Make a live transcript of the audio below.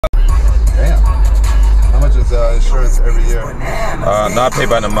insurance every year? No, I pay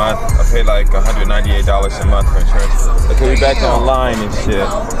by the month. I pay like $198 a month for insurance. Okay, we back online and shit.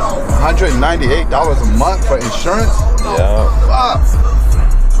 $198 a month for insurance? Yeah. Fuck.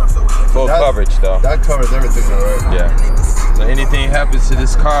 Full coverage though. That covers everything though, right? Yeah. So anything happens to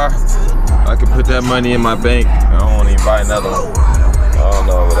this car, I can put that money in my bank. I don't want to even buy another one. I don't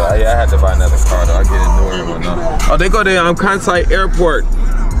know, but I had to buy another car though. I'll get a newer one though. Oh, they go to Kansai Airport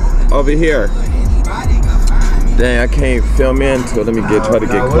over here. Dang, I can't film into it. Let me try to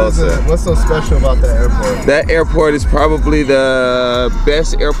get closer. What's so special about that airport? That airport is probably the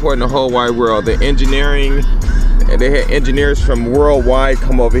best airport in the whole wide world. The engineering, and they had engineers from worldwide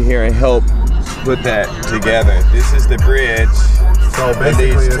come over here and help put that together. This is the bridge. So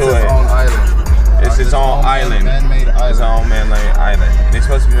basically it's its own island. It's its own island. Man-made island. It's own man-made island. And they're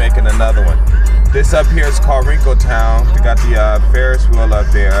supposed to be making another one. This up here is called Wrinkle Town. They got the Ferris wheel up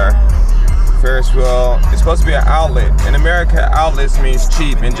there. Ferris wheel. It's supposed to be an outlet. In America, outlets means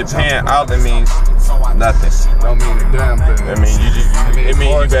cheap. In Japan, outlet means nothing. Don't mean a damn thing. I mean, it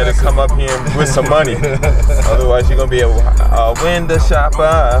means you better come up here with some money. Otherwise, you're gonna be a window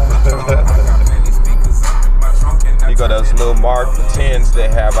shopper. You got those little Mark 10s they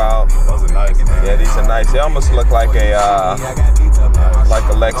have out. Those are nice, man. Yeah, these are nice. They almost look like a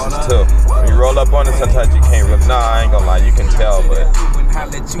Lexus too. When you roll up on it, sometimes you can't really. Nah, I ain't gonna lie, you can tell, but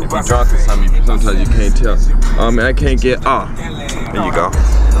if you're drunk or something, sometimes you can't tell. Oh man, I can't get. Oh, there you go.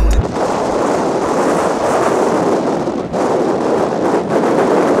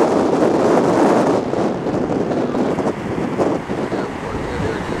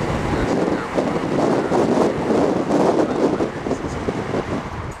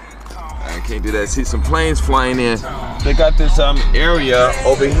 Can't do that. See some planes flying in. They got this area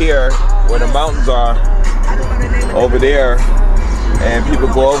over here where the mountains are over there, and people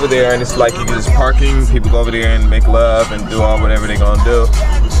go over there and it's like you just parking. People go over there and make love and do all whatever they're gonna do,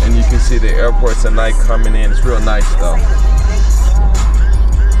 and you can see the airports at night coming in. It's real nice though.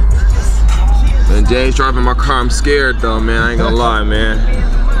 And Jay's driving my car. I'm scared though, man. I ain't gonna lie, man.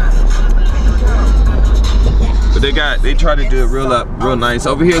 But they try to do it real nice.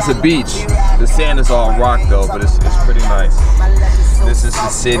 Over here is a beach. The sand is all rock though, but it's pretty nice. This is the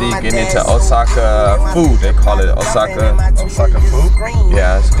city getting into Osaka food. They call it Osaka food?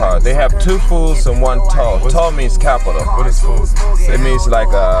 Yeah, it's called. They have two foods and one toll. Toll means capital. What is food? It means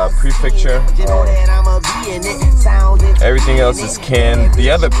like a prefecture. Everything else is kin.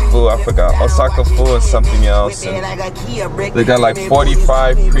 The other food, I forgot. Osaka food is something else. And they got like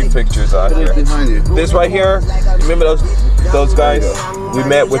 45 prefectures out here. This right here, you remember those guys we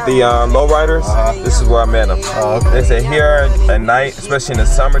met with the lowriders? This is where I met them. They say here at night, especially in the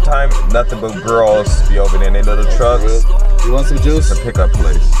summertime, nothing but girls be over there in their little trucks. You want some juice? It's a pickup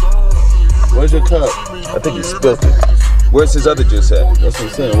place. Where's your cup? I think he spilled it. Where's his other juice at? That's what I'm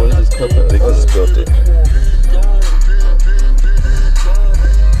saying. Where's his cup at? I think he spilled it.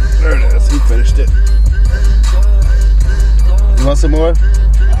 There it is. He finished it. You want some more?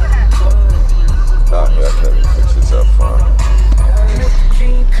 Oh, yeah, I can't even fix this up fine.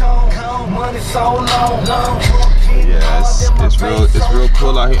 Yeah, it's real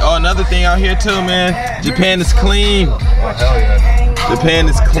cool out here. Oh, another thing out here too, man. Japan is clean. Oh, hell yeah. Japan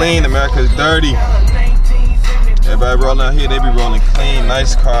is clean. America is dirty. Everybody rolling out here, they be rolling clean,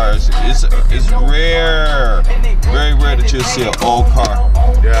 nice cars. It's rare, very rare that you'll see an old car.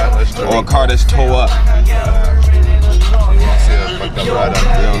 Yeah, that's true. Or a car that's towed up. You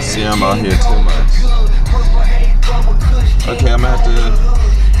don't see them out here too much. Okay, I'm gonna have to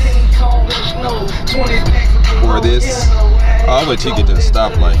pour this. Oh, I bet you get to the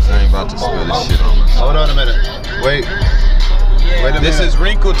stoplight. I ain't about to spill this shit on us. Hold on a minute. Wait a minute. This is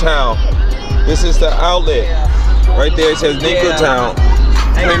Wrinkle Town. This is the outlet. Right there it says Wrinkle Town.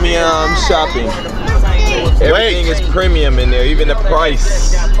 Premium shopping. Everything is premium in there, even the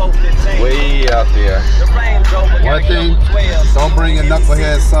price. Way out there. One thing, don't bring your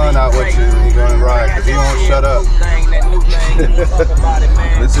knucklehead son out with you when you go and ride, because he won't shut up.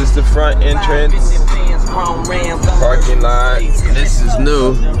 This is the front entrance. Parking lot. This is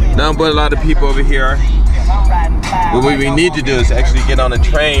new. Nothing but a lot of people over here. But what we need to do is actually get on the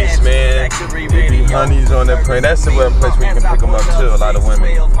trains, man. There be honeys on that plane. That's the place where you can pick them up too. A lot of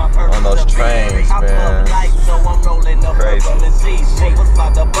women on those trains, man.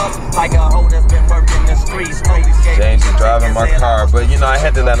 Crazy. James is driving my car, but you know I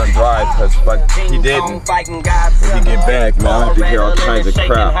had to let him drive because he didn't. When he get back, man, I have to hear all kinds of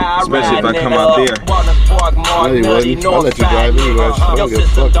crap, especially if I come out there. No, he wouldn't. I'll let you drive anyway. I don't give a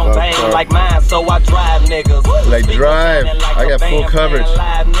fuck about the car. niggas. Like drive. I got full coverage.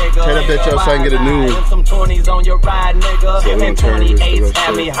 Turn that bitch up so I can get a new one. Some 20s on your ride, nigga. And 28s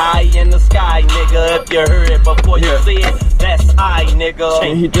have me high in the sky, nigga. If you heard it before you see it, that's high, nigga.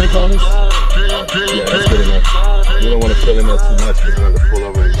 Can he drink on this? Yeah, that's good enough. You don't want to fill him up too much because you're going to pull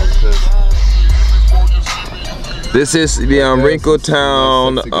over and come piss. This is the Wrinkle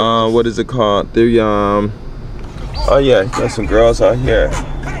Town, what is it called? The oh yeah, got some girls out here.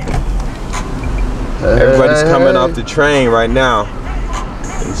 Everybody's coming off the train right now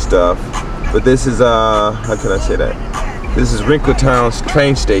and stuff. But this is how can I say that? This is Wrinkle Town's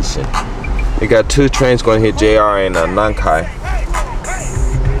train station. They got 2 trains going here, JR and Nankai.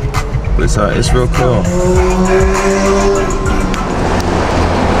 But it's real cool.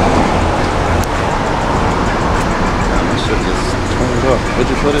 Where'd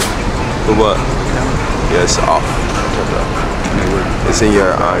you put it? For what? Yeah, it's off. It's in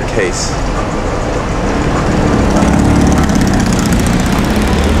your case.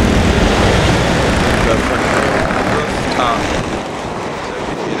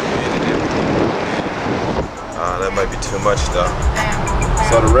 That might be too much though.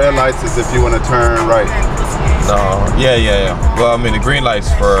 So the red lights is if you want to turn right. No, yeah. Well, I mean the green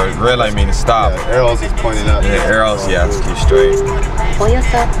lights for red light means stop. Yeah, arrows is pointing up. Yeah, arrows, yeah, keep straight.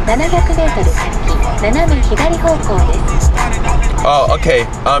 Oh, okay.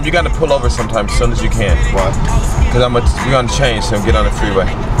 You gotta pull over sometime as soon as you can. Why? Because we're gonna change so get on the freeway.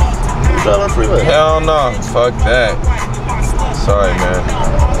 Drive on the freeway. Hell no, fuck that. Sorry, man.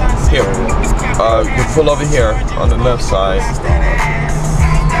 Here, you can pull over here on the left side.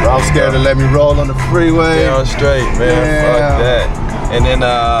 Ralph's scared to let me roll on the freeway. Down straight, man. Yeah. Fuck that. And then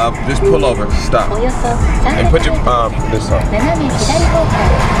just pull over, stop, and put your this on.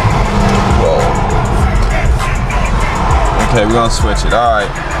 Whoa. Okay, we're gonna switch it. All right.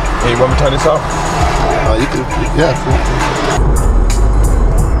 Hey, you want me to turn this off? You can, yeah.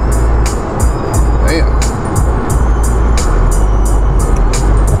 Damn.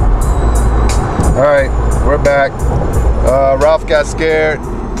 All right, we're back. Ralph got scared.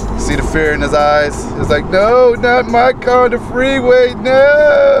 See the fear in his eyes. It's like, no, not my car on the freeway,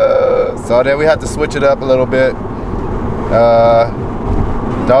 no. So then we had to switch it up a little bit. That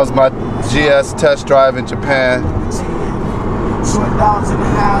was my GS test drive in Japan.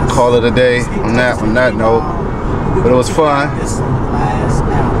 Call it a day on that note. But it was fun.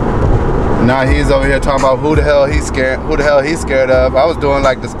 Now he's over here talking about who the hell he's scared of. I was doing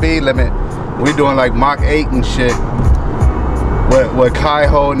like the speed limit. We doing like Mach 8 and shit. With Kai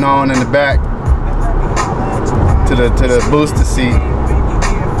holding on in the back to the booster seat.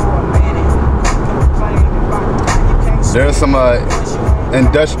 There's some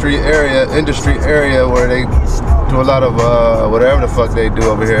industry area where they do a lot of whatever the fuck they do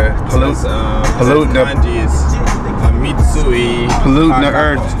over here. Polluting the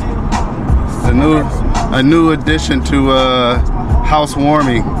earth. A new addition to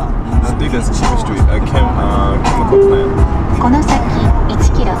housewarming. I think that's chemistry, chemical plant.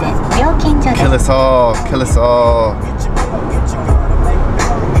 Kill us all, kill us all.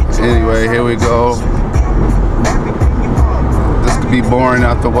 Anyway, here we go. This could be boring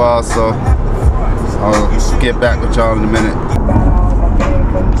after a while, so I'll get back with y'all in a minute.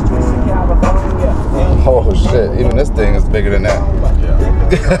 Oh shit, even this thing is bigger than that. Yeah.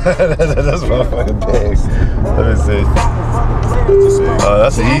 That's motherfucking big. Let me see.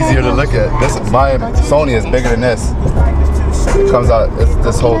 That's easier to look at. My Sony is bigger than this. It comes out, it's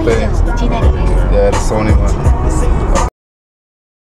this whole thing. Yeah, the Sony one.